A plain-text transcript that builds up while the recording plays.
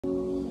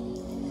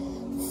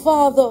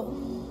Father,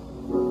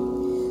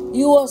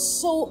 you are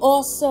so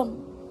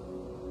awesome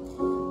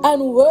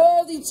and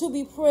worthy to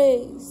be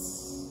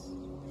praised.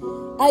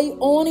 I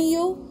honor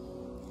you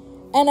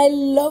and I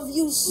love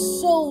you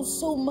so,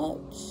 so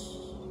much.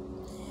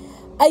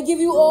 I give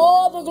you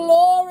all the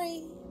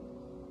glory.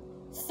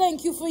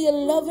 Thank you for your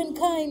loving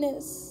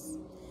kindness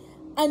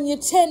and your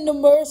tender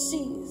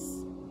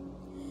mercies.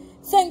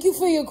 Thank you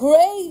for your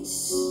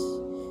grace,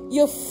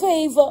 your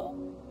favor,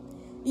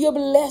 your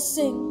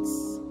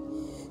blessings.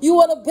 You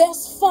are the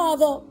best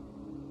Father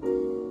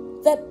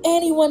that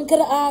anyone could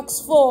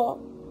ask for.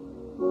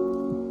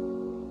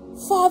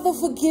 Father,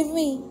 forgive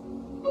me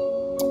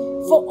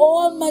for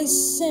all my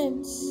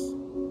sins.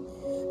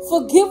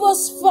 Forgive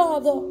us,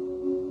 Father.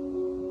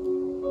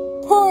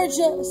 Purge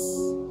us,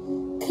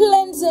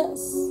 cleanse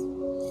us,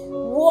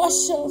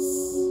 wash us,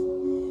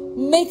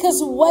 make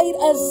us white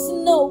as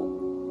snow.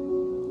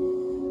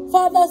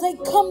 Father, as I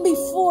come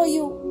before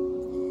you,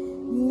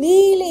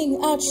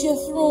 kneeling at your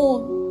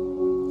throne,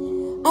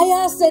 I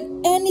ask that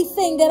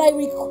anything that I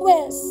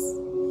request,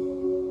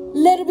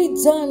 let it be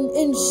done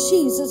in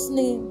Jesus'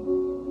 name.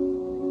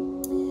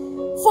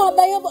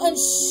 Father, I have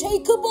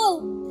unshakable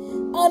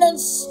and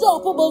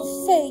unstoppable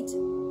faith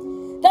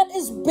that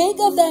is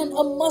bigger than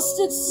a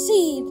mustard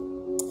seed.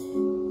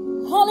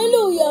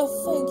 Hallelujah.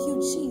 Thank you,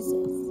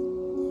 Jesus.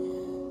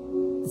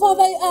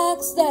 Father, I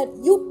ask that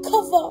you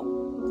cover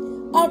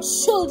our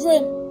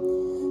children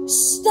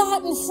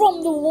starting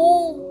from the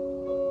womb.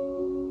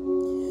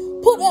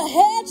 Put a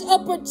hedge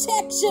of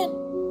protection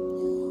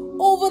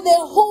over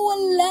their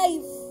whole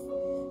life,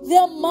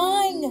 their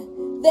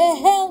mind, their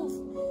health,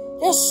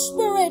 their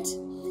spirit,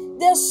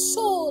 their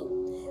soul,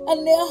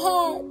 and their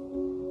heart.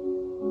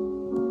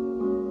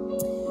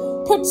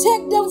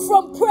 Protect them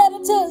from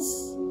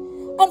predators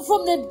and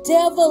from the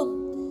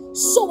devil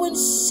sowing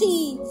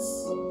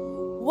seeds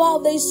while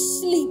they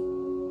sleep.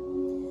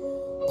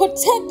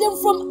 Protect them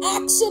from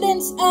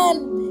accidents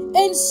and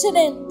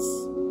incidents.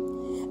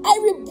 I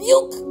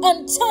rebuke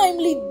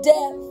untimely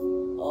death.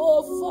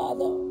 Oh,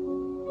 Father.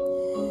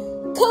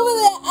 Cover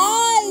their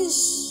eyes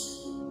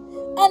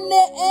and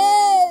their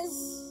ears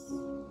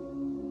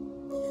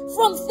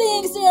from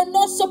things they are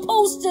not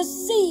supposed to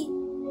see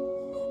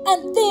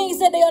and things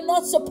that they are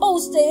not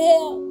supposed to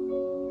hear.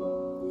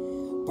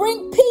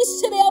 Bring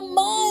peace to their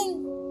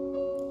mind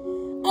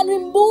and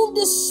remove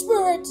the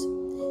spirit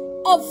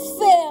of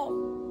fear,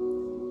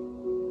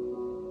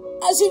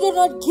 as you do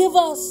not give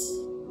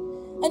us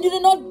and you do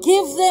not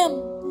give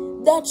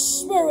them that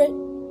spirit.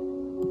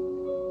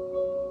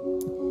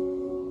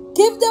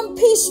 Give them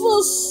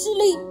peaceful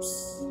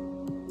sleeps,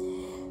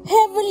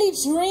 heavenly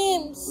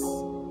dreams,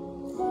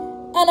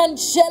 and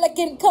angelic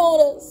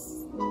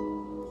encounters.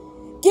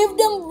 Give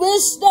them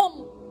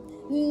wisdom,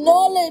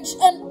 knowledge,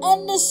 and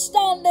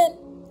understanding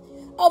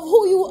of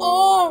who you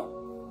are,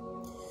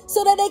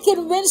 so that they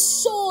can win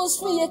souls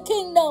for your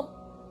kingdom.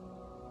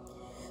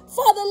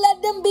 Father,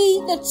 let them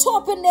be the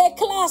top in their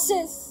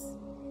classes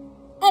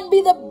and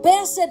be the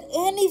best at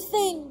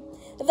anything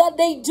that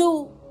they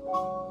do.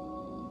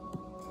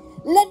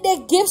 Let their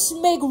gifts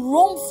make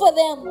room for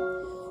them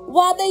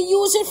while they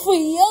use it for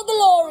your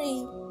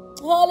glory.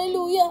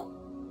 Hallelujah.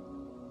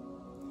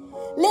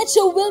 Let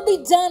your will be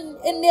done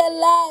in their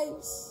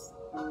lives.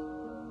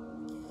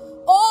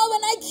 Oh,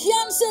 when I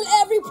cancel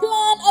every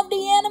plan of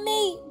the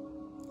enemy,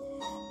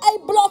 I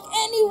block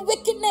any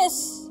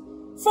wickedness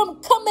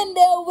from coming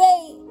their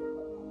way.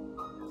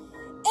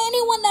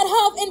 Anyone that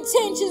have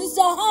intentions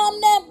to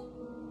harm them,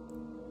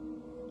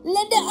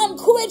 let the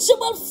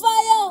unquenchable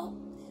fire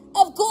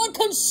of God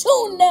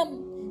consume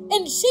them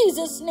in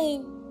Jesus'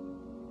 name.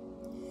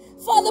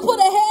 Father, put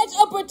a hedge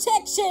of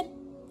protection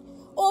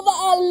over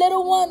our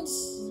little ones.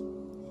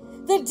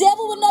 The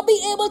devil will not be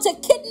able to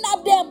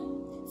kidnap them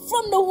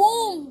from the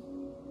womb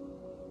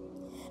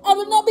and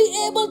will not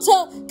be able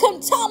to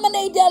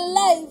contaminate their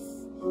life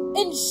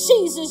in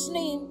Jesus'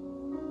 name.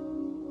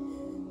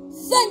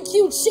 Thank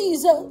you,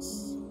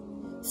 Jesus.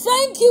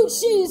 Thank you,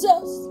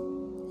 Jesus.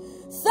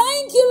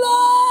 Thank you,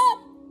 Lord.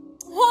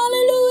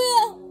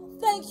 Hallelujah.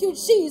 Thank you,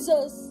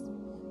 Jesus.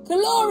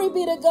 Glory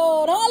be to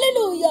God.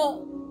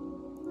 Hallelujah.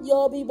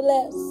 Y'all be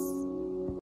blessed.